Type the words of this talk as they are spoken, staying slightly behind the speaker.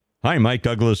Hi, Mike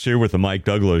Douglas here with the Mike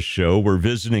Douglas Show. We're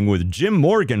visiting with Jim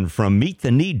Morgan from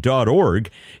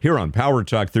meettheneed.org here on Power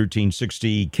Talk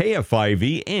 1360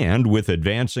 KFIV and with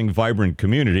Advancing Vibrant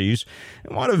Communities.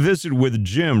 I want to visit with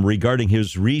Jim regarding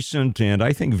his recent and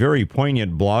I think very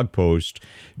poignant blog post,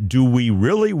 Do We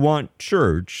Really Want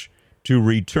Church to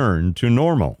Return to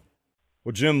Normal?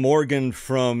 Well, Jim Morgan,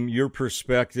 from your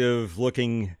perspective,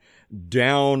 looking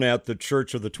down at the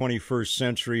church of the 21st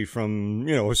century from,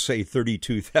 say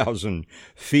 32,000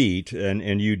 feet,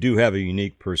 and you do have a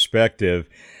unique perspective.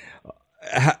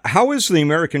 How has the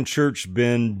American church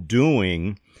been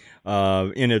doing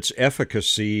in its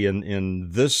efficacy in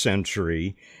this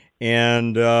century?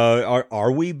 And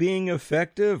are we being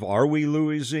effective? Are we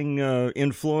losing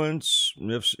influence?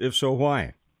 If so,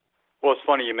 why? Well, it's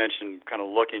funny you mentioned kind of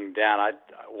looking down.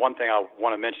 One thing I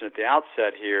want to mention at the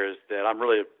outset here is that I'm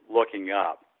really looking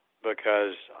up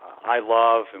because I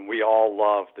love, and we all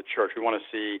love, the church. We want to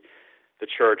see the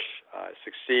church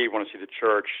succeed. We want to see the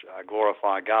church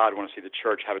glorify God. We want to see the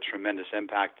church have a tremendous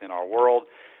impact in our world,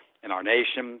 in our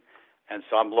nation. And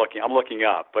so I'm looking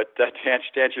up. But to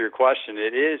answer your question,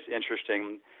 it is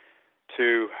interesting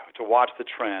to watch the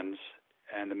trends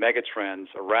and the mega trends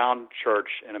around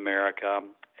church in America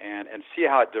and see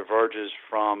how it diverges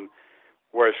from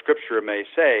where Scripture may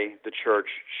say the church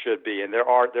should be. And there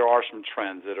are some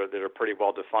trends that are pretty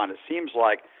well defined. It seems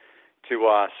like to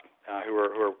us who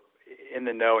are in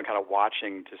the know and kind of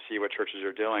watching to see what churches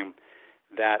are doing,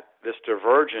 that this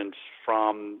divergence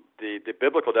from the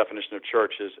biblical definition of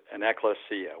church is an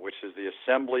ecclesia, which is the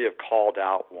assembly of called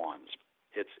out ones.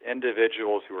 It's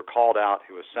individuals who are called out,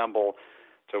 who assemble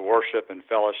to worship and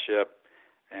fellowship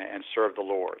and serve the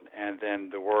Lord. And then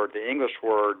the English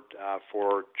word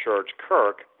for church,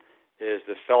 kirk, is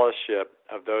the fellowship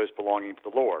of those belonging to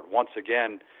the Lord. Once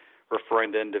again,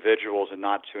 referring to individuals and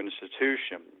not to an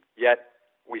institution. Yet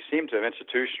we seem to have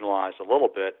institutionalized a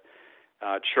little bit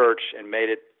church and made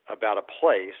it about a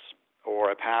place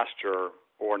or a pastor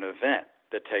or an event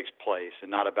that takes place and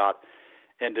not about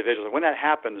individuals. And when that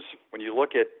happens, when you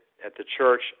look at the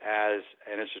church as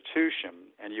an institution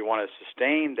and you want to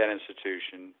sustain that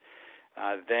institution,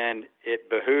 then it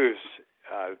behooves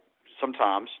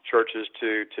sometimes churches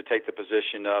to take the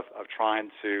position of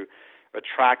trying to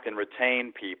attract and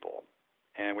retain people.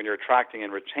 And when you're attracting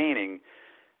and retaining,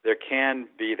 there can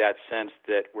be that sense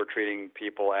that we're treating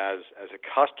people as a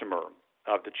customer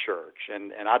of the church.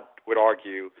 And I would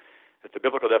argue that the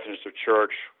biblical definition of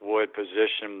church would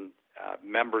position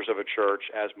members of a church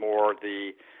as more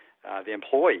the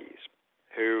employees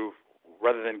who,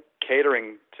 rather than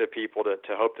catering to people to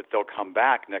hope that they'll come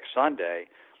back next Sunday,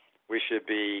 we should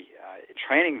be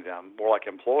training them more like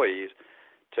employees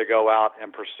to go out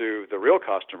and pursue the real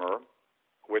customer,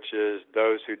 which is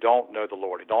those who don't know the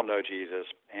Lord, who don't know Jesus,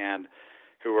 and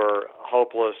who are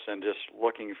hopeless and just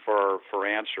looking for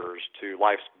answers to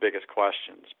life's biggest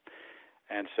questions.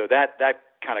 And so that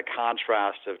kind of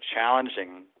contrast of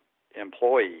challenging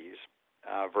employees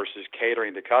versus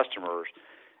catering to customers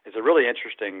is a really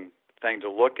interesting thing to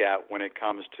look at when it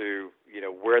comes to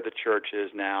where the church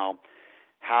is now,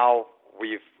 how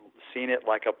we've seen it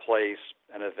like a place,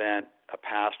 an event, a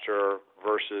pastor,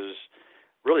 versus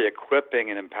really equipping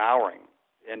and empowering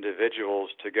individuals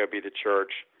to go be the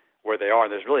church where they are.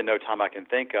 And there's really no time I can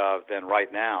think of than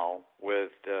right now with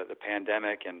the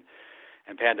pandemic and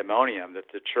pandemonium that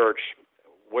the church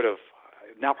would have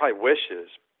now probably wishes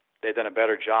they've done a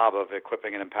better job of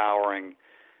equipping and empowering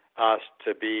us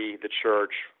to be the church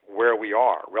where we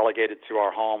are, relegated to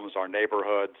our homes, our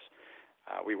neighborhoods.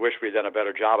 We wish we'd done a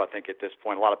better job, I think, at this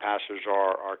point. A lot of pastors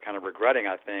are kind of regretting,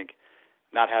 I think,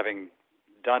 not having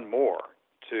done more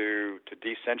to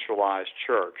decentralize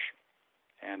church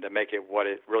and to make it what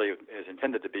it really is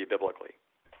intended to be biblically.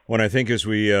 When I think as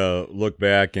we look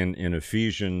back in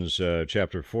Ephesians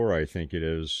chapter 4, I think it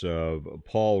is,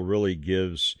 Paul really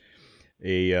gives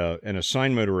an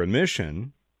assignment or a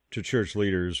mission to church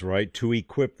leaders, right, to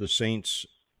equip the saints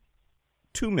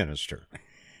to minister.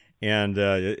 And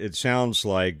it sounds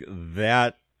like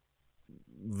that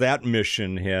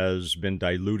mission has been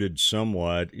diluted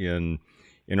somewhat in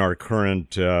our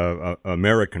current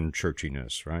American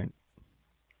churchiness, right?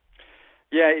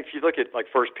 Yeah, if you look at, like,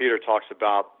 1 Peter talks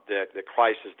about that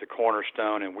Christ is the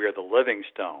cornerstone and we are the living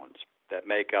stones that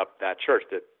make up that church,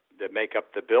 that make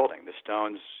up the building. The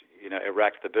stones,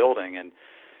 erect the building, and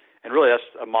really that's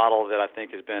a model that I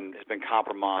think has been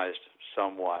compromised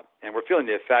somewhat. And we're feeling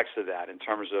the effects of that in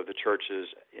terms of the church's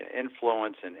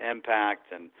influence and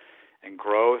impact and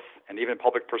growth and even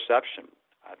public perception.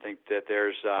 I think that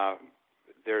there's a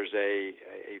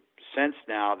sense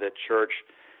now that church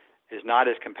is not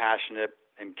as compassionate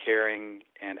and caring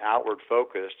and outward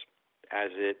focused as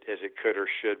it could or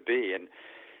should be. And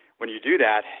when you do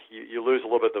that, you lose a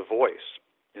little bit of the voice,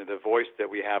 the voice that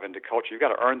we have into culture. You've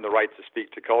got to earn the right to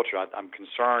speak to culture. I'm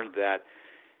concerned that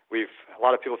a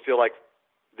lot of people feel like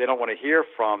they don't want to hear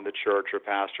from the church or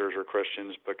pastors or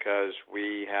Christians because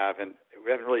we haven't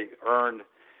really earned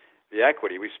the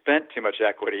equity. We spent too much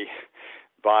equity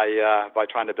by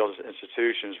trying to build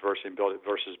institutions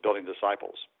versus building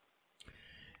disciples.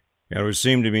 Yeah, it would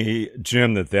seem to me,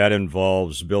 Jim, that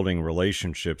involves building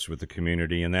relationships with the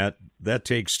community, and that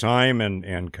takes time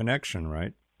and connection,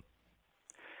 right?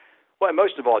 Well, and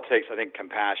most of all, it takes, I think,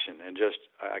 compassion and just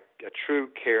a true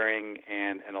caring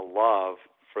and a love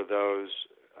for those,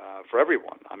 for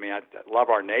everyone. I mean, I love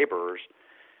our neighbors.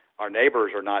 Our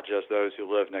neighbors are not just those who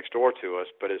live next door to us,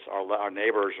 but it's our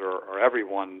neighbors are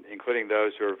everyone, including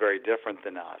those who are very different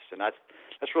than us. And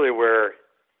that's really where,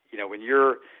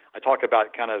 I talk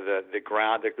about kind of the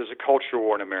ground. There's a culture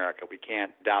war in America. We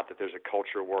can't doubt that there's a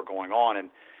culture war going on, and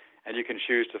you can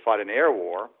choose to fight an air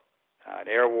war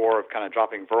of kind of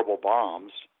dropping verbal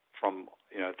bombs from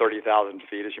 30,000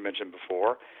 feet, as you mentioned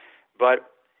before. But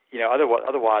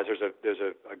otherwise, there's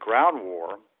a ground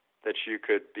war that you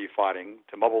could be fighting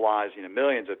to mobilize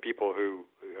millions of people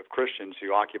of Christians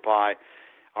who occupy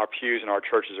our pews in our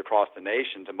churches across the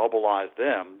nation, to mobilize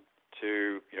them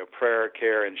to prayer,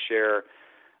 care, and share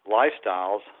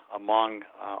lifestyles among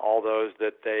all those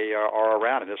that they are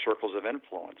around in their circles of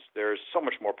influence. There's so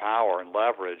much more power and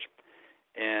leverage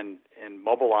in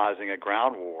mobilizing a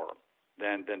ground war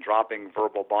than dropping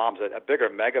verbal bombs. A bigger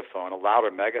megaphone, a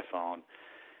louder megaphone,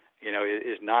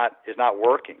 is not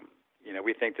working.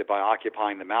 We think that by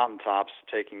occupying the mountaintops,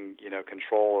 taking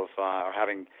control of or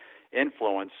having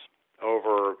influence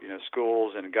over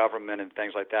schools and government and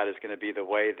things like that is going to be the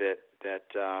way that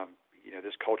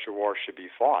this culture war should be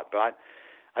fought. But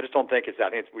I just don't think it's that. I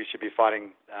think we should be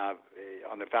fighting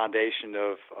on the foundation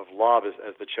of love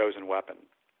as the chosen weapon.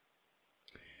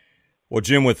 Well,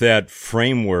 Jim, with that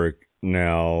framework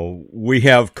now, we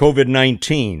have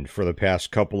COVID-19 for the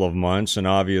past couple of months, and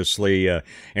obviously,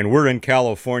 and we're in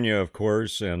California, of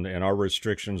course, and our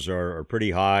restrictions are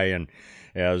pretty high. And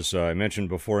as I mentioned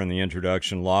before in the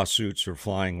introduction, lawsuits are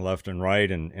flying left and right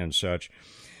and such.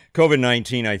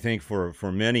 COVID-19, I think,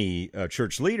 for many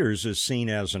church leaders is seen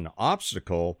as an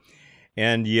obstacle,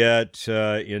 and yet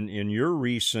in your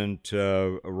recent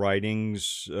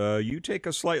writings, you take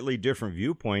a slightly different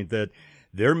viewpoint that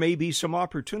there may be some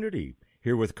opportunity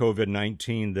here with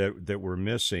COVID-19 that we're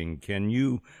missing. Can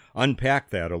you unpack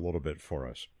that a little bit for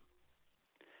us?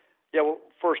 Yeah, well,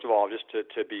 first of all, just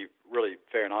to be really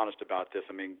fair and honest about this,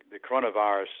 I mean, the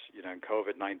coronavirus, and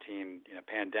COVID-19,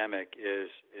 pandemic is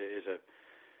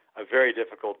a very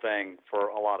difficult thing for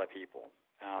a lot of people.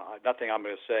 Nothing I'm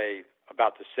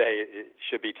about to say it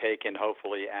should be taken,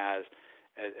 hopefully, as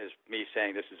me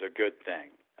saying this is a good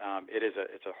thing.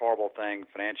 It's a horrible thing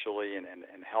financially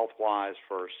and health-wise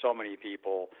for so many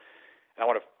people. And I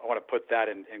want to put that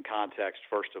in context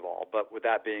first of all. But with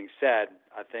that being said,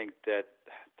 I think that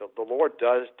the Lord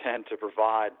does tend to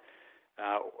provide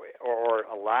or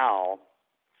allow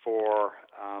for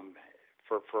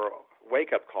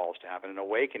wake-up calls to happen, an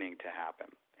awakening to happen.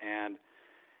 And,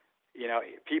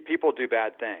 people do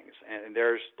bad things. And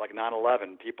there's, like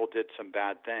 9/11, people did some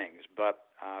bad things. But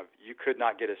you could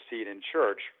not get a seat in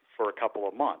church for a couple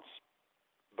of months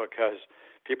because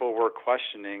people were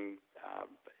questioning,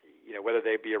 whether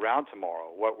they'd be around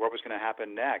tomorrow, what was going to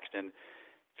happen next, and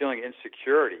feeling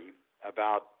insecurity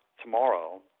about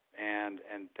tomorrow and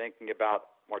thinking about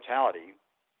mortality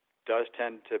does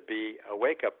tend to be a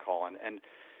wake-up call. And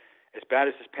as bad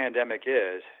as this pandemic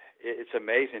is, it's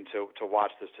amazing to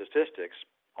watch the statistics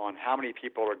on how many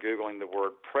people are Googling the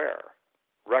word prayer.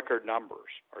 Record numbers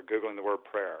are Googling the word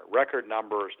prayer. Record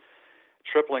numbers,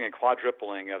 tripling and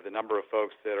quadrupling of the number of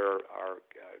folks that are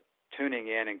tuning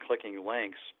in and clicking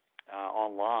links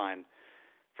online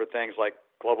for things like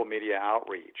global media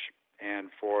outreach and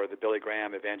for the Billy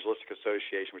Graham Evangelistic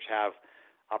Association, which have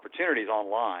opportunities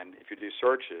online, if you do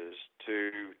searches,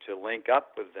 to link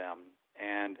up with them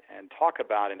and talk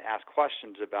about and ask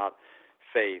questions about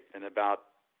faith and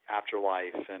about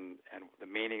afterlife and the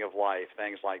meaning of life,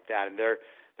 things like that. And they're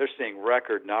seeing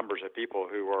record numbers of people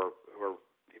who are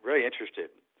really interested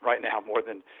right now more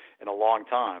than in a long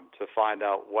time to find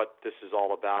out what this is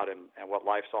all about and what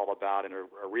life's all about, and are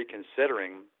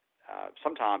reconsidering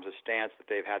sometimes a stance that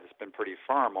they've had that's been pretty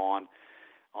firm on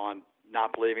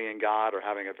not believing in God or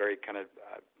having a very kind of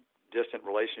distant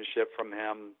relationship from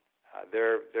Him.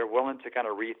 They're willing to kind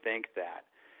of rethink that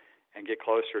and get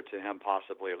closer to Him,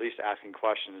 possibly, at least asking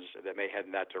questions that may head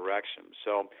in that direction.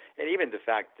 So, and even the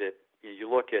fact that You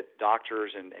look at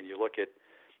doctors and you look at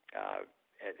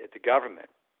the government,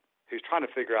 who's trying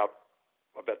to figure out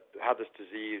about how this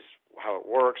disease, how it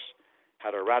works,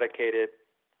 how to eradicate it,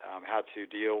 how to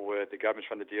deal with, the government's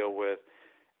trying to deal with,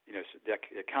 the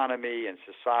economy and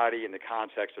society in the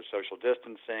context of social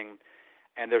distancing,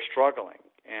 and they're struggling.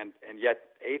 And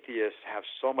yet atheists have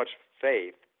so much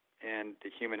faith in the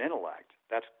human intellect.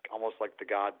 That's almost like the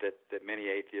God that many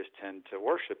atheists tend to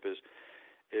worship is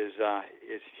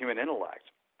human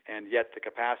intellect. And yet the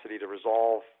capacity to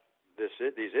resolve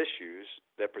these issues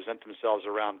that present themselves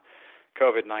around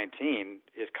COVID-19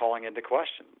 is calling into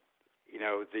question,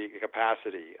 the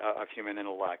capacity of human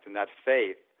intellect and that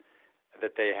faith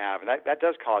that they have. And that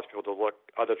does cause people to look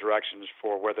other directions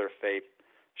for where their faith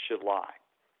should lie.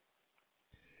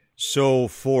 So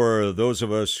for those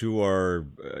of us who are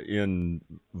in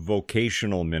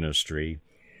vocational ministry,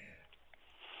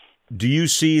 do you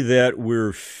see that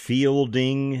we're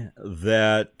fielding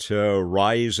that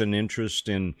rise in interest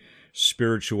in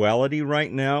spirituality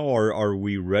right now? Or are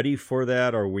we ready for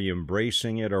that? Are we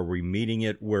embracing it? Are we meeting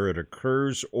it where it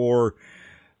occurs? Or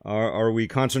are we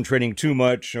concentrating too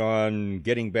much on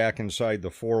getting back inside the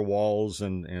four walls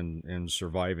and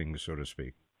surviving, so to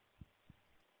speak?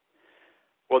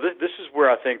 Well, this is where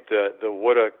I think the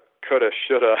woulda, coulda,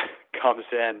 shoulda comes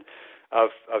in. Of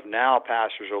now,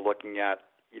 pastors are looking at,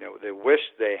 they wish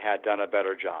they had done a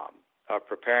better job of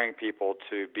preparing people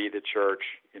to be the church,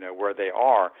 where they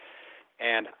are.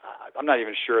 And I'm not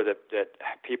even sure that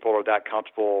people are that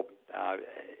comfortable.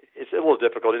 It's a little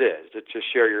difficult. It is to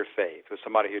share your faith with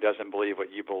somebody who doesn't believe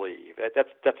what you believe.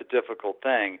 That's a difficult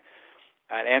thing.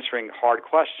 And answering hard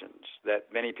questions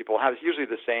that many people have. It's usually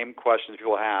the same questions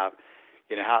people have.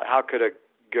 How could a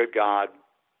good God,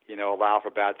 allow for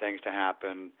bad things to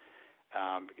happen?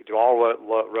 Do all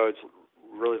roads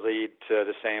really lead to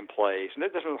the same place? And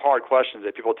there's some hard questions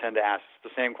that people tend to ask, the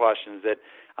same questions that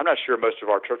I'm not sure most of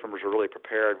our church members are really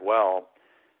prepared well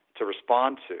to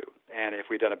respond to. And if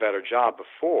we'd done a better job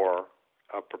before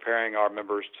of preparing our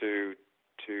members to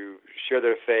share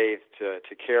their faith,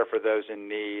 to care for those in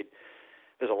need.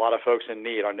 There's a lot of folks in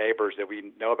need, our neighbors, that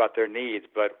we know about their needs,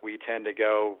 but we tend to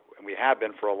go, and we have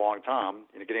been for a long time,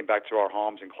 getting back to our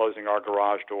homes and closing our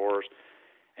garage doors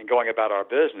and going about our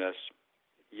business.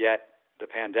 Yet the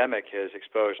pandemic has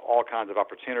exposed all kinds of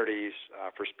opportunities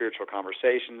for spiritual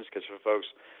conversations because folks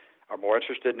are more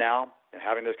interested now in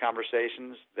having those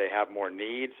conversations. They have more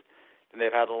needs than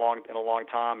they've had in a long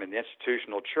time. In the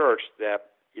institutional church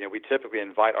that we typically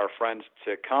invite our friends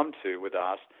to come to with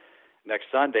us next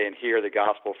Sunday and hear the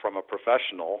gospel from a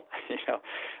professional,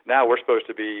 now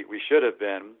we should have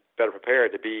been better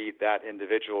prepared to be that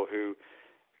individual who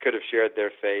could have shared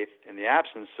their faith in the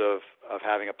absence of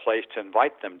having a place to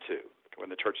invite them to when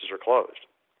the churches are closed.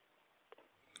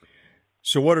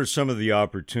 So what are some of the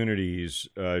opportunities,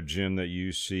 Jim, that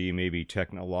you see maybe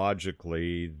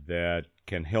technologically that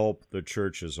can help the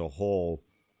church as a whole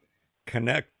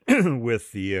connect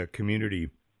with the community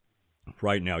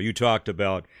right now? You talked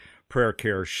about Prayer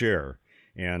Care Share.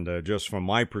 And just from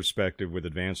my perspective with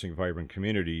Advancing Vibrant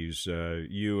Communities,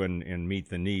 you and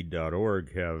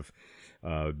MeetTheNeed.org have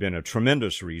been a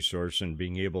tremendous resource in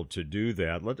being able to do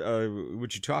that.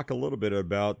 Would you talk a little bit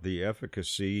about the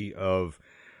efficacy of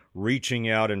reaching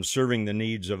out and serving the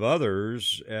needs of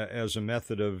others as a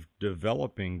method of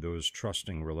developing those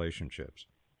trusting relationships?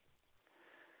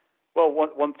 Well,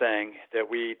 one thing that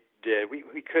we did,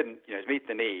 we couldn't, meet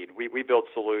the need. We built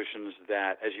solutions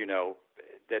that, as you know,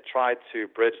 that try to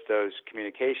bridge those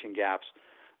communication gaps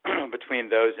between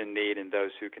those in need and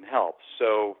those who can help.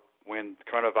 So when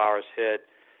coronavirus hit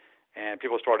and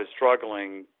people started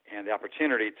struggling, and the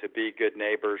opportunity to be good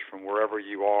neighbors from wherever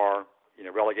you are,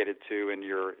 relegated to in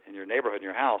your neighborhood, in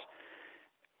your house,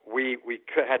 we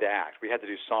had to act. We had to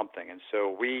do something. And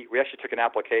so we actually took an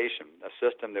application, a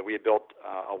system that we had built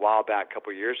a while back, a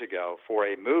couple of years ago, for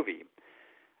a movie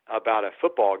about a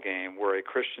football game where a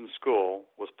Christian school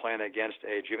was playing against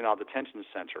a juvenile detention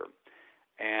center.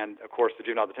 And, of course, the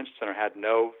juvenile detention center had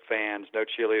no fans, no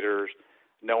cheerleaders,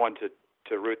 no one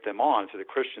to root them on. So the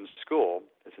Christian school,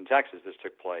 it's in Texas, this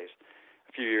took place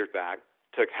a few years back,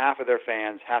 took half of their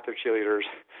fans, half their cheerleaders,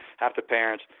 half the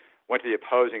parents, went to the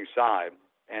opposing side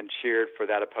and cheered for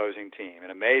that opposing team. And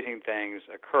amazing things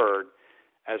occurred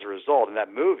as a result. And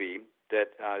that movie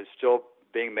that is still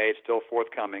being made, still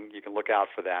forthcoming, you can look out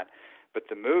for that. But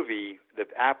the movie, the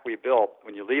app we built,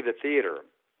 when you leave the theater,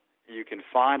 you can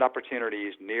find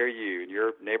opportunities near you, in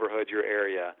your neighborhood, your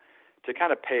area, to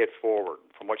kind of pay it forward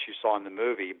from what you saw in the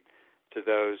movie to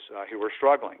those who were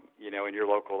struggling, in your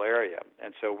local area.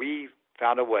 And so we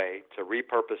found a way to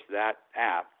repurpose that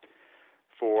app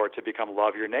to become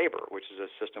Love Your Neighbor, which is a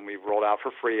system we've rolled out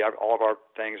for free. All of our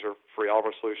things are free. All of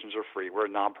our solutions are free. We're a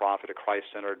nonprofit, a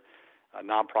Christ-centered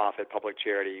nonprofit public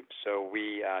charity, so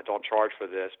we don't charge for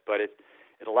this. But it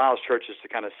allows churches to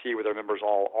kind of see where their members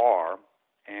all are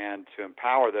and to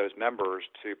empower those members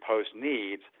to post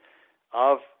needs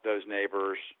of those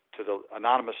neighbors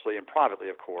anonymously and privately,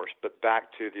 of course, but back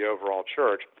to the overall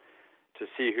church to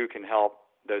see who can help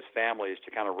those families to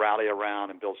kind of rally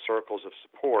around and build circles of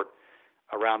support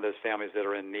around those families that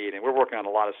are in need. And we're working on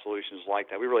a lot of solutions like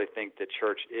that. We really think that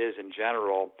church is, in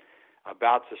general,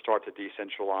 about to start to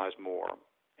decentralize more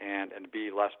and be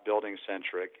less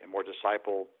building-centric and more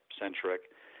disciple-centric.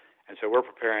 And so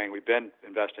we've been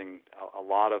investing a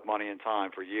lot of money and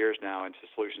time for years now into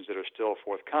solutions that are still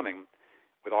forthcoming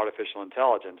with artificial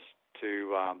intelligence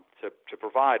to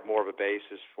provide more of a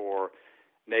basis for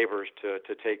neighbors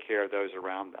to take care of those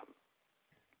around them.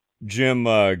 Jim,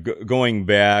 going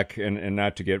back, and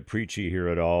not to get preachy here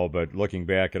at all, but looking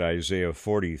back at Isaiah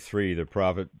 43, the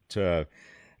prophet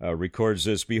records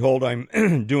this, "Behold, I'm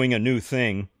doing a new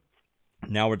thing.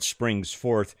 Now it springs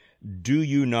forth. Do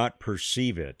you not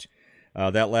perceive it?"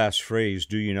 That last phrase,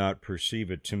 "do you not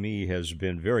perceive it," to me has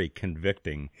been very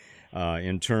convicting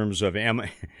in terms of am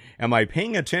I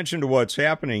paying attention to what's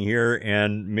happening here,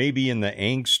 and maybe in the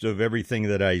angst of everything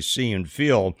that I see and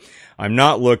feel, I'm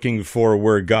not looking for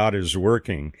where God is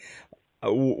working.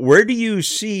 Where do you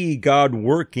see God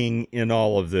working in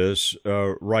all of this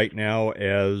right now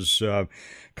as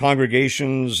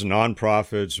congregations,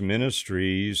 nonprofits,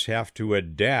 ministries have to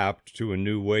adapt to a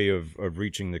new way of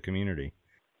reaching the community?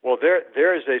 Well,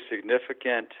 there is a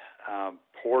significant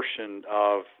portion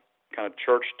of kind of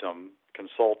churchdom,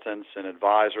 consultants and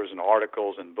advisors and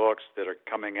articles and books that are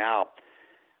coming out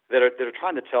that are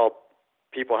trying to tell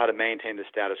people how to maintain the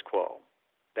status quo.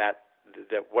 That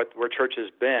where church has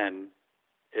been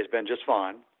just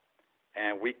fine,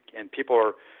 and people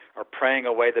are praying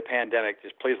away the pandemic.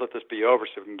 Just please let this be over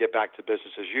so we can get back to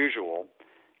business as usual,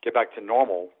 get back to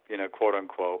normal, quote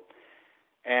unquote.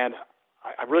 And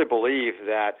I really believe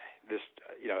that this,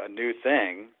 a new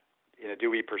thing, do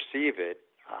we perceive it?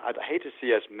 I'd hate to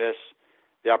see us miss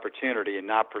the opportunity and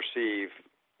not perceive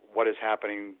what is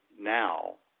happening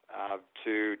now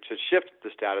to shift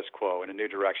the status quo in a new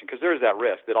direction, because there is that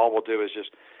risk that all we'll do is just,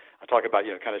 I talk about,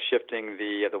 kind of shifting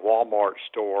the Walmart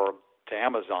store to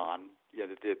Amazon,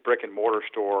 the brick and mortar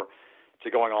store to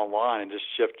going online, and just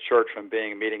shift church from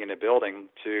being a meeting in a building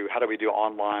to how do we do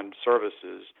online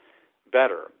services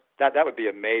better. That would be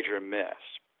a major miss,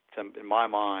 in my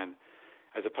mind,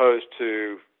 as opposed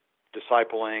to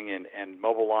discipling and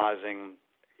mobilizing,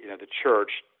 the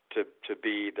church to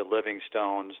be the living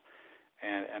stones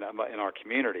and in our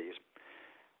communities.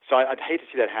 So I'd hate to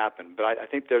see that happen, but I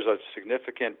think there's a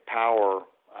significant power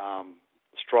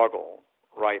struggle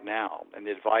right now, and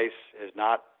the advice has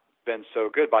not been so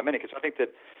good by many. Because I think that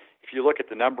if you look at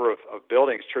the number of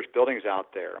buildings, church buildings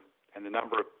out there, and the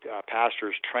number of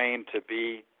pastors trained to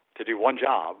do one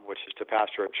job, which is to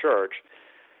pastor a church,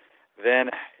 then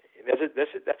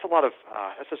that's a lot of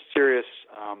that's a serious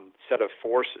set of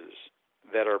forces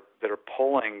that are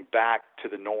pulling back to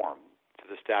the norm, to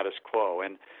the status quo.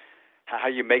 And how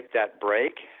you make that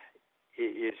break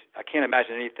is, I can't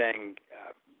imagine anything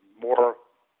more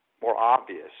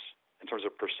obvious in terms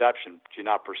of perception. Do you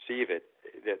not perceive it?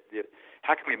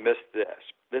 How can we miss this?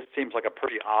 This seems like a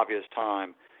pretty obvious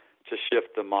time to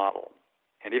shift the model.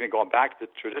 And even going back to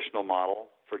the traditional model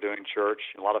for doing church,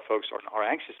 a lot of folks are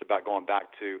anxious about going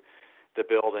back to the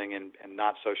building and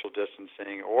not social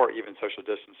distancing, or even social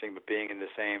distancing, but being in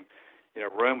the same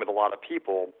room with a lot of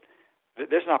people.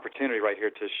 There's an opportunity right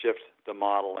here to shift the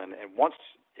model. And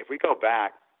if we go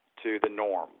back to the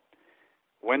norm,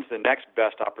 when's the next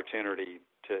best opportunity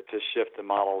to shift the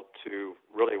model to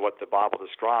really what the Bible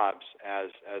describes as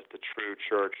the true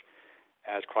church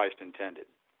as Christ intended?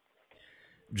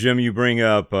 Jim, you bring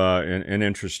up an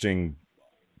interesting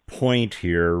point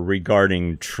here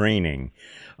regarding training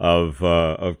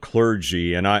of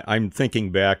clergy, and I'm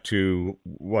thinking back to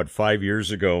 5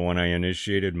 years ago when I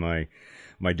initiated my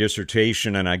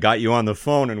dissertation, and I got you on the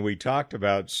phone and we talked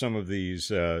about some of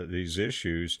these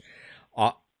issues.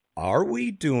 Are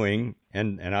we doing?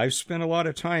 And I've spent a lot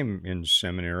of time in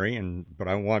seminary, but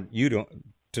I want you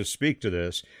to speak to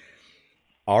this.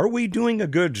 Are we doing a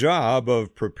good job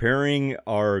of preparing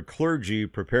our clergy,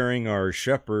 preparing our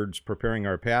shepherds, preparing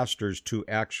our pastors to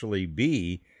actually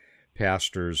be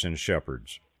pastors and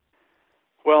shepherds?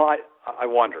 Well, I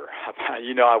wonder.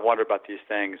 I wonder about these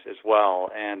things as well.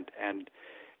 And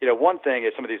one thing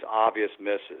is some of these obvious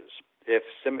misses. If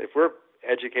we're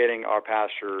educating our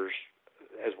pastors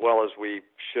as well as we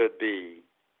should be,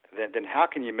 then how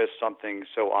can you miss something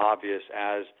so obvious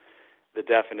as the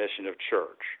definition of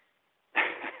church?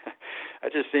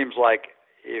 It just seems like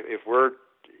if we're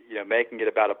making it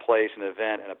about a place, an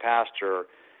event, and a pastor,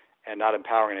 and not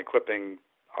empowering and equipping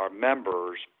our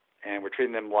members, and we're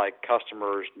treating them like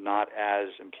customers, not as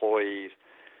employees,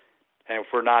 and if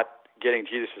we're not getting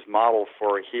Jesus' model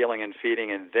for healing and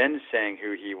feeding and then saying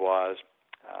who he was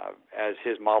as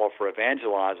his model for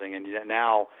evangelizing, and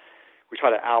now we try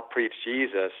to out-preach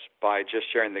Jesus by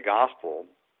just sharing the gospel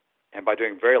and by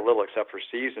doing very little except for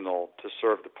seasonal to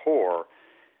serve the poor,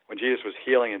 when Jesus was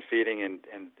healing and feeding and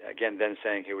again then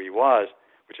saying who he was,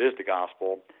 which is the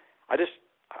gospel, there's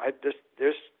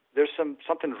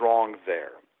something's wrong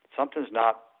there. Something's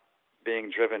not being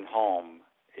driven home.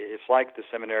 It's like the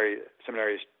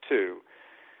seminaries too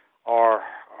are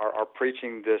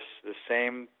preaching the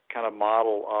same kind of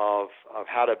model of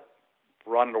how to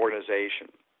run an organization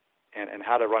and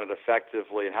how to run it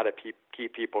effectively and how to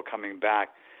keep people coming back.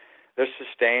 They're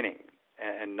sustaining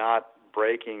and not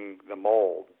breaking the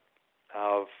mold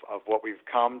of what we've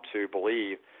come to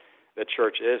believe the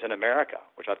church is in America,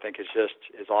 which I think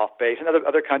is off base. And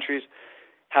other countries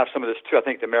have some of this too. I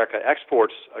think America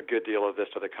exports a good deal of this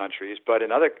to other countries, but in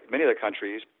many other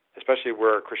countries, especially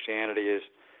where Christianity is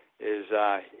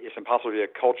it's impossible to be a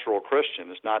cultural Christian.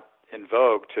 It's not in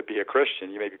vogue to be a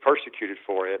Christian. You may be persecuted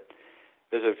for it.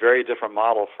 There's a very different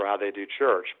model for how they do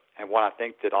church, and one I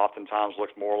think that oftentimes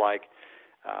looks more like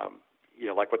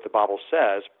like what the Bible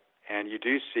says. And you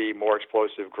do see more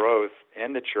explosive growth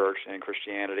in the church and in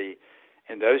Christianity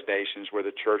in those nations where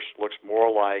the church looks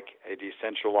more like a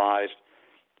decentralized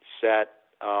set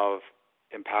of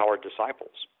empowered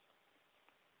disciples.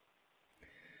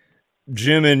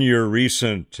 Jim, in your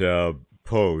recent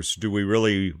post, do we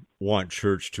really want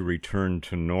church to return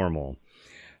to normal?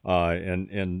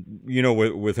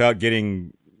 Without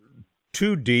getting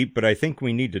too deep, but I think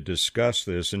we need to discuss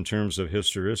this in terms of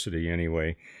historicity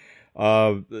anyway.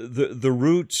 The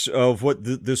roots of what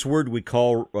this word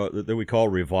that we call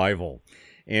revival,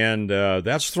 and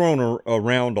that's thrown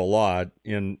around a lot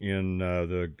in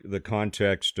the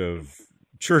context of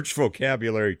church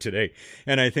vocabulary today,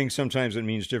 and I think sometimes it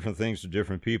means different things to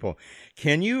different people.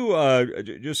 Can you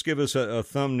just give us a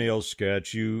thumbnail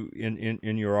sketch? You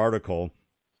in your article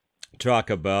talk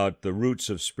about the roots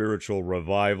of spiritual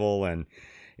revival and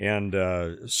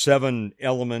 7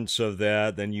 elements of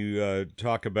that. Then you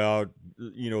talk about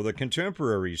the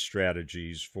contemporary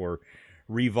strategies for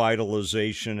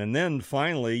revitalization, and then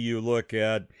finally you look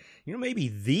at maybe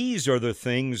these are the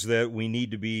things that we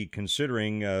need to be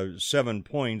considering. 7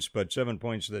 points, but 7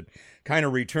 points that kind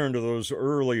of return to those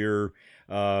earlier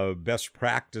best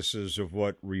practices of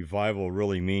what revival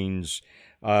really means.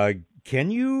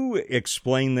 Can you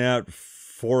explain that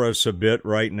for us a bit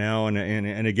right now?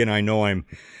 And again, I know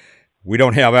we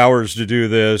don't have hours to do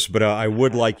this, but I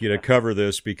would like you to cover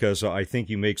this because I think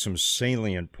you make some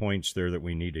salient points there that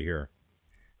we need to hear.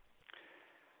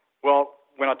 Well,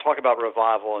 when I talk about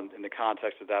revival in the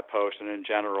context of that post and in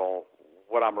general,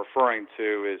 what I'm referring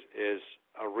to is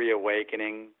a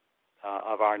reawakening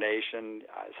of our nation.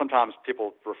 Sometimes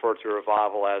people refer to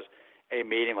revival as a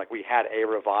meeting, like we had a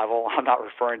revival. I'm not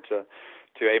referring to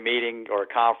a meeting or a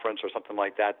conference or something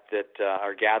like that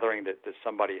or gathering that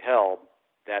somebody held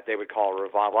that they would call a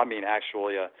revival. I mean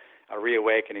actually a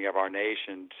reawakening of our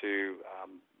nation to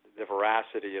the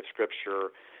veracity of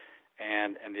Scripture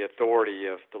and the authority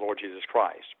of the Lord Jesus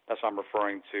Christ. That's what I'm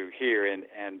referring to here.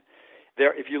 And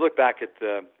there, if you look back at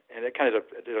and it kind of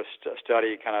did a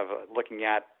study kind of looking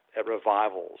at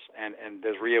revivals and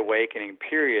there's reawakening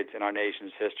periods in our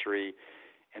nation's history.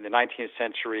 In the 19th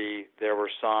century, there were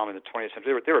some. In the 20th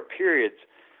century, there were periods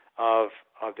of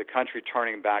the country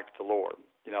turning back to the Lord.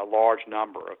 A large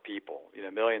number of people,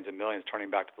 millions and millions turning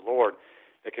back to the Lord.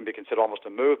 That can be considered almost a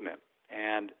movement.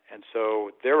 And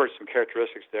so there were some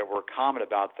characteristics that were common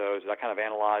about those that I kind of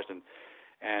analyzed and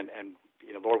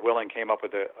Lord willing, came up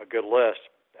with a good list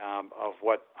of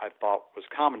what I thought was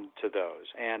common to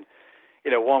those. And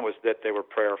one was that they were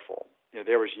prayerful.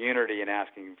 There was unity in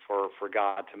asking for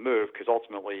God to move, because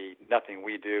ultimately nothing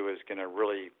we do is going to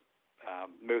really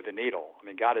move the needle. I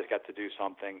mean, God has got to do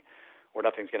something or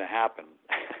nothing's going to happen.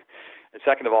 And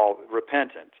second of all,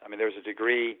 repentant. I mean, there's a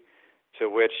degree to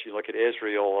which you look at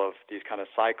Israel of these kind of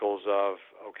cycles of,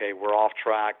 okay, we're off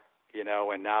track,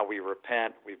 and now we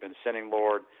repent. We've been sinning,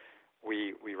 Lord.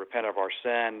 We repent of our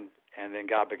sin, and then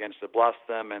God begins to bless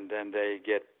them, and then they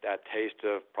get that taste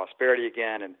of prosperity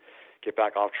again and get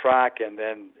back off track, and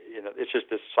then it's just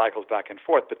this cycles back and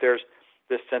forth. But there's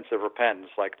this sense of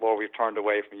repentance, like, Lord, we've turned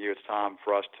away from you. It's time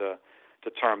for us to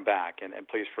turn back, and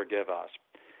please forgive us.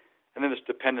 And then this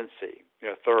dependency.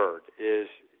 third is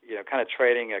kind of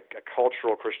trading a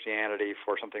cultural Christianity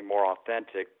for something more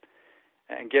authentic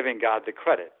and giving God the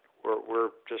credit. We're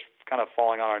just kind of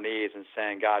falling on our knees and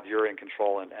saying, God, you're in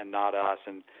control and not us.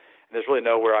 And there's really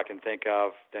nowhere I can think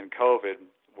of than COVID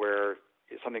where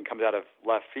something comes out of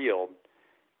left field,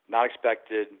 not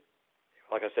expected.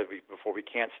 Like I said before, we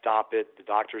can't stop it. The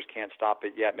doctors can't stop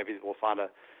it yet. Maybe we'll find a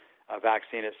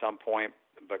vaccine at some point,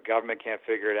 but government can't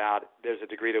figure it out. There's a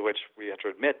degree to which we have to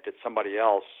admit that somebody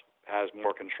else has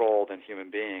more control than human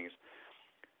beings.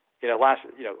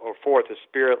 Or fourth is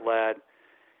Spirit-led,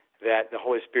 that the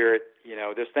Holy Spirit,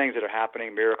 there's things that are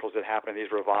happening, miracles that happen in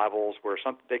these revivals where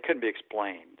they couldn't be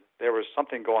explained. There was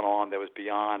something going on that was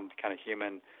beyond kind of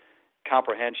human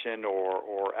comprehension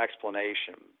or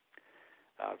explanation.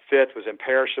 Fifth was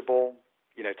imperishable,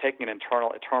 taking an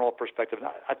eternal perspective.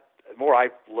 The more I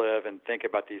live and think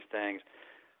about these things,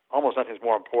 almost nothing's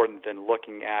more important than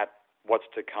looking at what's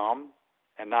to come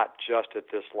and not just at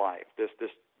this life. This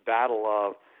battle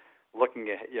of looking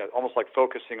at, almost like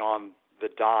focusing on the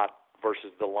dot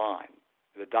versus the line.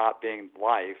 The dot being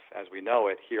life as we know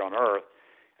it here on earth,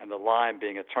 and the line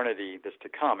being eternity that's to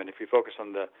come. And if we focus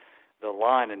on the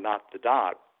line and not the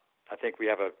dot, I think we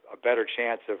have a better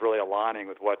chance of really aligning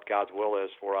with what God's will is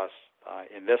for us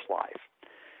in this life.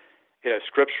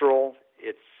 Scriptural,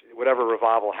 it's whatever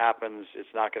revival happens, it's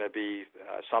not going to be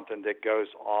something that goes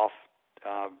off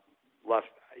off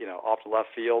the left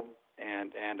field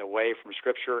and away from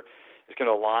Scripture. It's going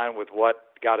to align with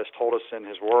what God has told us in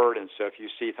His Word. And so if you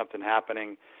see something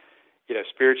happening,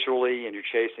 spiritually, and you're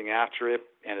chasing after it,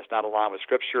 and it's not aligned with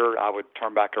Scripture, I would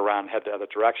turn back around and head the other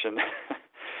direction.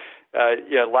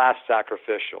 Last,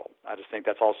 sacrificial. I just think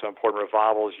that's also important.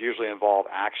 Revivals usually involve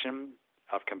action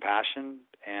of compassion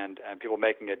and people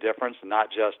making a difference, and not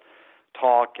just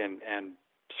talk and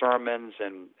sermons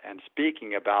and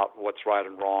speaking about what's right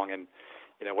and wrong and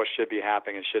what should be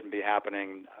happening and shouldn't be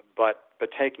happening, but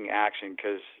taking action,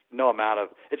 because no amount of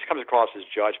it just comes across as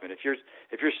judgment. If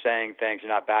you're saying things,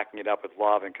 you're not backing it up with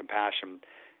love and compassion,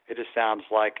 it just sounds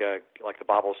like the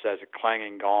Bible says, a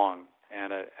clanging gong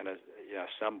and a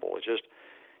cymbal.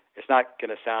 It's not going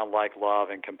to sound like love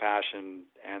and compassion,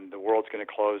 and the world's going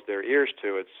to close their ears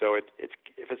to it. So if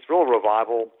it's real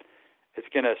revival, it's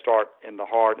going to start in the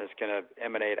heart, and it's going to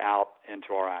emanate out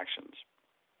into our actions.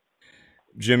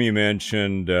 Jim, you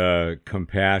mentioned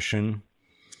compassion.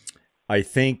 I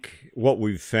think what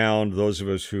we've found, those of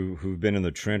us who've been in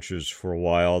the trenches for a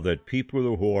while, that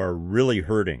people who are really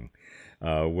hurting,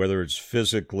 whether it's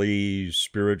physically,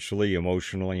 spiritually,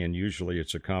 emotionally, and usually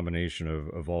it's a combination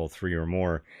of all three or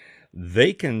more,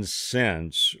 they can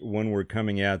sense when we're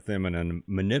coming at them in a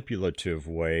manipulative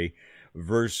way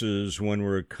versus when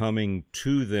we're coming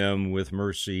to them with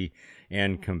mercy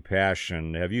and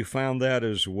compassion. Have you found that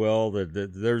as well,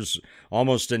 that there's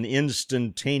almost an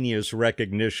instantaneous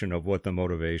recognition of what the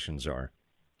motivations are?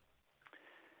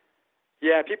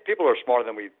 Yeah, people are smarter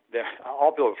than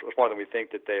all people are smarter than we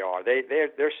think that they are.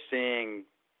 They're seeing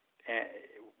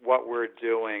what we're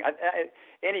doing.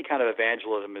 Any kind of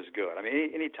evangelism is good. I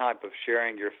mean, any type of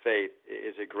sharing your faith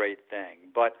is a great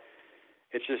thing. But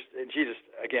it's just, Jesus,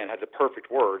 again, had the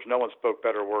perfect words. No one spoke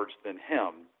better words than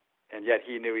Him. And yet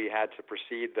He knew He had to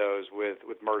precede those with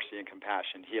mercy and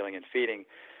compassion, healing and feeding,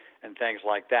 and things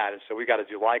like that. And so we've got to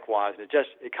do likewise. And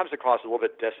it comes across a little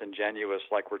bit disingenuous,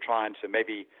 like we're trying to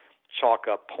maybe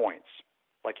chalk up points,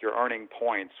 like you're earning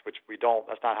points, which we don't.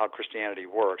 That's not how Christianity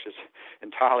works. It's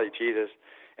entirely Jesus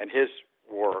and His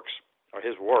works, or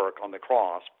His work on the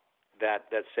cross, that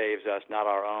saves us, not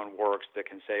our own works that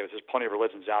can save us. There's plenty of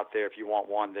religions out there. If you want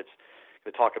one that's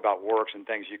to talk about works and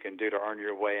things you can do to earn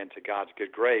your way into God's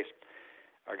good grace,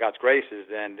 or God's graces,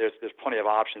 then there's plenty of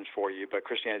options for you. But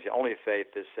Christianity is the only faith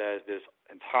that says this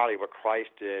entirely what Christ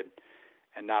did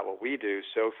and not what we do.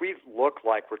 So if we look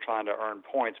like we're trying to earn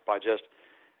points by just,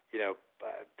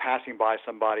 passing by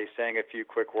somebody, saying a few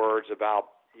quick words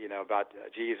about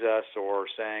Jesus, or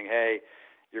saying, hey,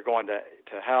 you're going to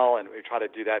hell, and we try to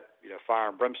do that, fire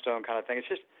and brimstone kind of thing,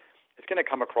 it's going to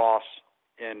come across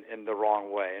in the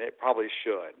wrong way, and it probably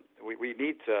should. We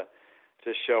need to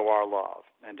show our love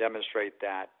and demonstrate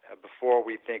that before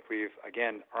we think we've,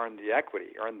 again, earned the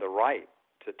equity, earned the right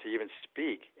to even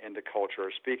speak into culture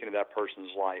or speak into that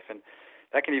person's life. And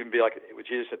that can even be like with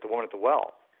Jesus at the woman at the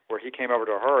well, where He came over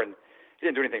to her and He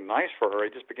didn't do anything nice for her. He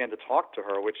just began to talk to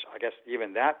her, which I guess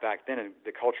even that back then, and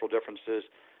the cultural differences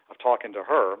of talking to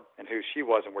her and who she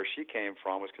was and where she came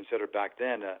from was considered back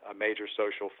then a major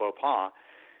social faux pas.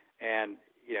 And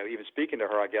even speaking to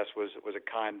her, I guess, was a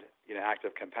kind, act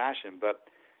of compassion. But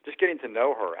just getting to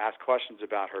know her, ask questions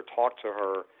about her, talk to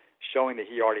her, showing that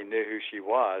he already knew who she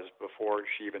was before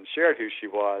she even shared who she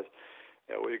was.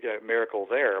 We get a miracle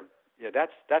there.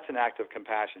 That's an act of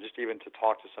compassion, just even to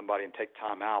talk to somebody and take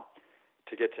time out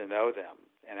to get to know them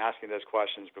and asking those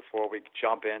questions before we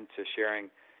jump into sharing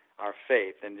our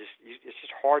faith. And it's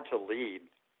just hard to lead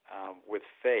with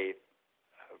faith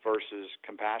versus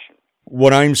compassion.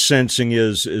 What I'm sensing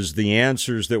is the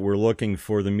answers that we're looking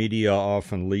for. The media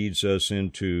often leads us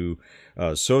into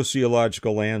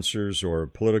sociological answers or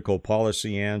political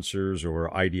policy answers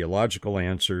or ideological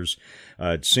answers.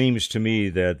 It seems to me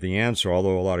that the answer,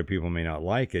 although a lot of people may not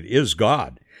like it, is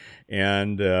God.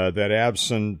 And that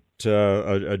absent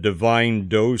a divine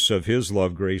dose of His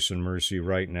love, grace, and mercy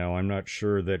right now, I'm not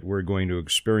sure that we're going to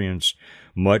experience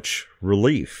much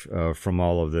relief from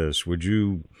all of this. Would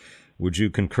you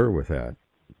concur with that?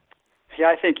 Yeah,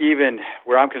 I think even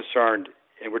where I'm concerned,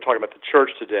 and we're talking about the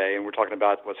church today, and we're talking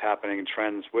about what's happening in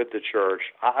trends with the church,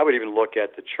 I would even look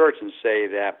at the church and say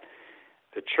that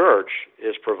the church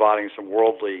is providing some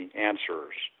worldly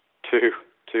answers to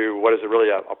what is really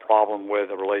a problem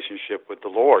with a relationship with the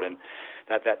Lord, and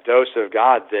that dose of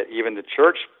God that even the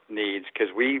church needs,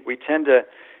 because we tend to,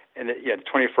 in the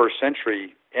 21st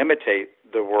century, imitate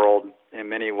the world in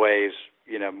many ways,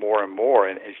 more and more.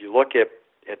 And if you look at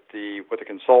what the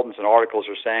consultants and articles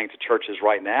are saying to churches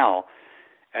right now,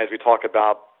 as we talk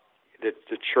about the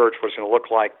church, what it's going to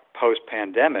look like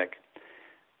post-pandemic,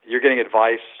 you're getting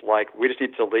advice like, we just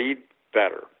need to lead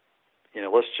better.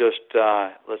 Let's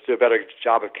do a better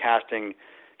job of casting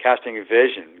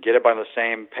vision, get it on the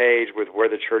same page with where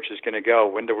the church is going to go,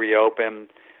 when to reopen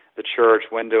the church,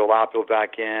 when to allow people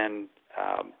back in.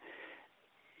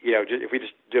 If we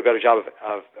just do a better job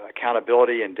of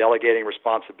accountability and delegating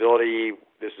responsibility,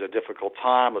 this is a difficult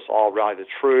time. Let's all rally the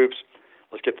troops.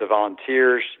 Let's get the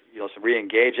volunteers. Let's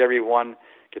re-engage everyone.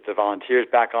 Get the volunteers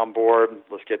back on board.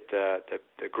 Let's get the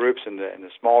groups and the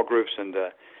small groups and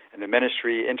the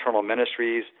ministry, internal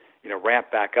ministries,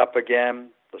 ramp back up again.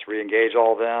 Let's re-engage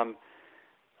all of them.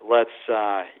 Let's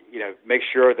make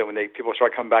sure that when people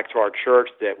start coming back to our church,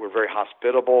 that we're very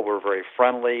hospitable, we're very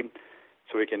friendly,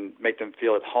 so we can make them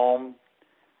feel at home,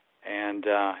 and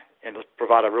let's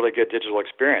provide a really good digital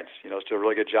experience. Let's do a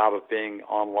really good job of being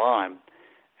online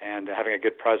and having a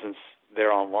good presence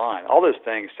there online. All those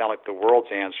things sound like the world's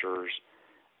answers,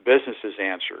 businesses'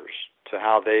 answers to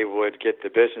how they would get the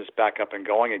business back up and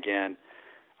going again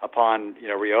upon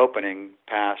reopening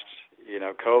past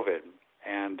COVID.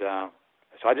 And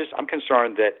so I'm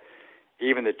concerned that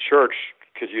even the church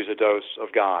could use a dose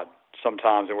of God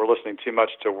sometimes, and we're listening too much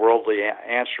to worldly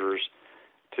answers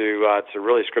to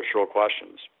really scriptural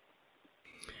questions.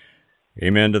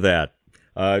 Amen to that.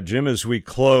 Jim, as we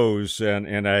close,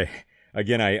 and I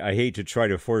hate to try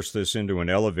to force this into an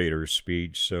elevator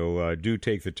speech, so do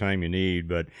take the time you need,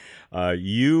 but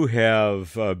you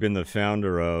have been the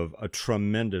founder of a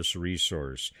tremendous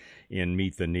resource in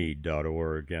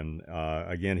meettheneed.org. And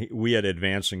again, we at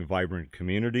Advancing Vibrant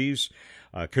Communities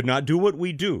could not do what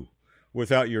we do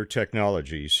without your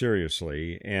technology,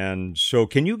 seriously. And so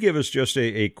can you give us just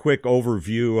a quick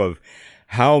overview of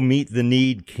how Meet the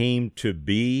Need came to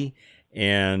be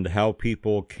and how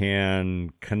people can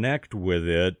connect with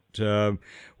it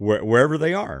wherever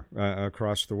they are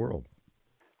across the world?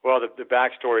 Well, the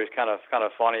backstory is kind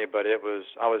of funny, but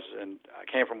I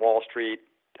came from Wall Street,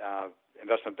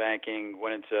 investment banking,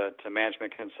 went into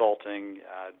management consulting,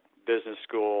 business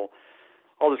school,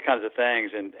 all those kinds of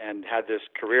things, and had this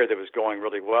career that was going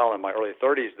really well. In my early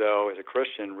 30s, though, as a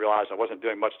Christian, realized I wasn't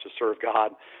doing much to serve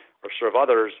God or serve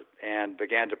others, and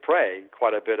began to pray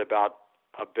quite a bit about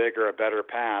a bigger, a better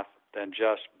path than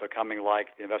just becoming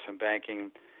like the investment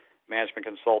banking management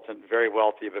consultant, very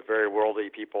wealthy but very worldly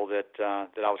people that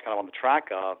I was kind of on the track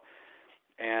of.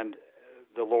 And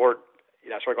the Lord,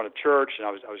 I started going to church, and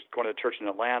I was going to church in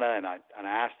Atlanta, and I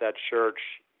asked that church,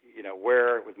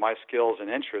 where with my skills and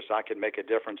interests I could make a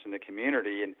difference in the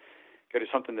community and go do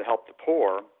something to help the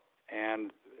poor.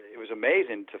 And it was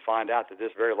amazing to find out that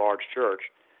this very large church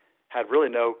had really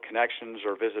no connections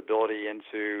or visibility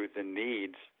into the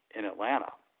needs in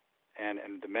Atlanta and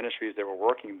the ministries that were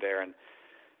working there, and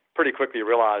pretty quickly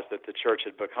realized that the church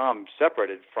had become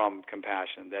separated from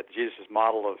compassion, that Jesus'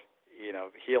 model of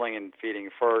healing and feeding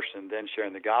first and then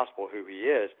sharing the gospel, who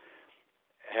he is,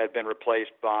 had been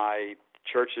replaced by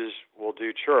churches will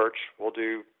do church,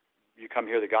 you come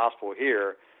hear the gospel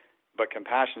here, but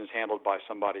compassion is handled by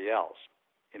somebody else,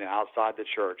 outside the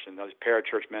church, and those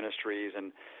parachurch ministries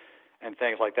and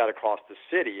things like that across the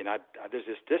city. And there's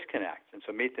this disconnect. And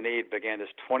so Meet the Need began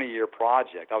this 20-year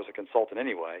project. I was a consultant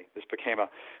anyway. This became a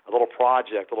little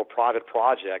project, a little private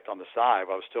project on the side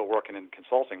while I was still working in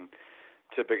consulting,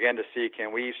 to begin to see,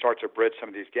 can we start to bridge some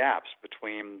of these gaps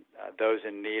between those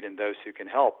in need and those who can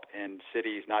help in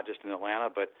cities, not just in Atlanta,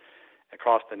 but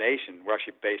across the nation. We're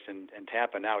actually based in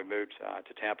Tampa now. We moved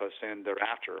to Tampa soon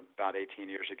thereafter, about 18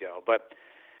 years ago. But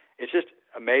it's just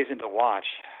amazing to watch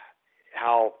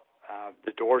how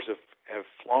the doors have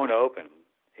flown open,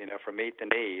 for Meet the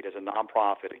Need as a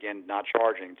nonprofit, again, not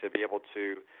charging, to be able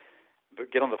to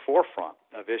get on the forefront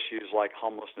of issues like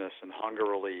homelessness and hunger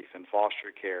relief and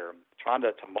foster care, trying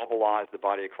to mobilize the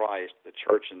body of Christ, the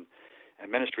church and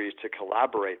ministries to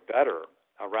collaborate better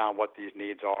around what these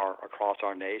needs are across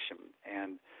our nation.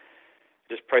 And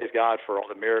just praise God for all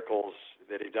the miracles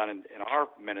that He's done in our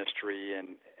ministry.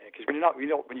 And because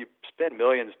when you spend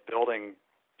millions building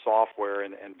software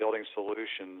and building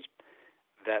solutions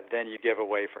that then you give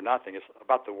away for nothing, it's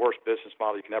about the worst business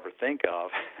model you can ever think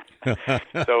of.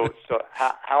 So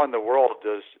how in the world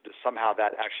does somehow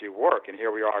that actually work? And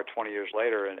here we are 20 years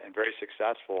later and very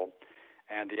successful.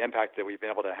 And the impact that we've been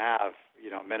able to have,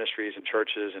 ministries and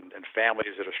churches and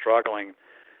families that are struggling,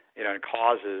 and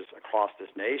causes across this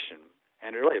nation,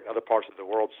 and really other parts of the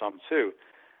world, some too.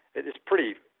 It's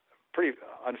pretty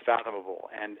unfathomable,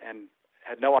 and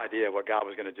had no idea what God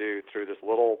was going to do through this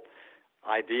little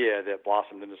idea that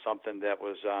blossomed into something that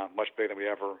was much bigger than we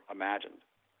ever imagined.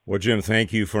 Well, Jim,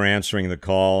 thank you for answering the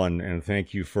call, and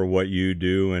thank you for what you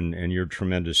do and your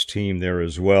tremendous team there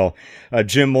as well.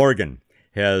 Jim Morgan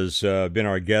has been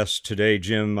our guest today.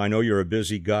 Jim, I know you're a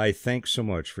busy guy. Thanks so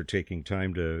much for taking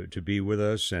time to be with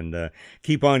us, and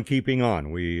keep on keeping on.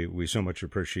 We so much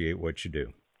appreciate what you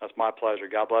do. That's my pleasure.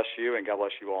 God bless you, and God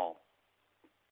bless you all.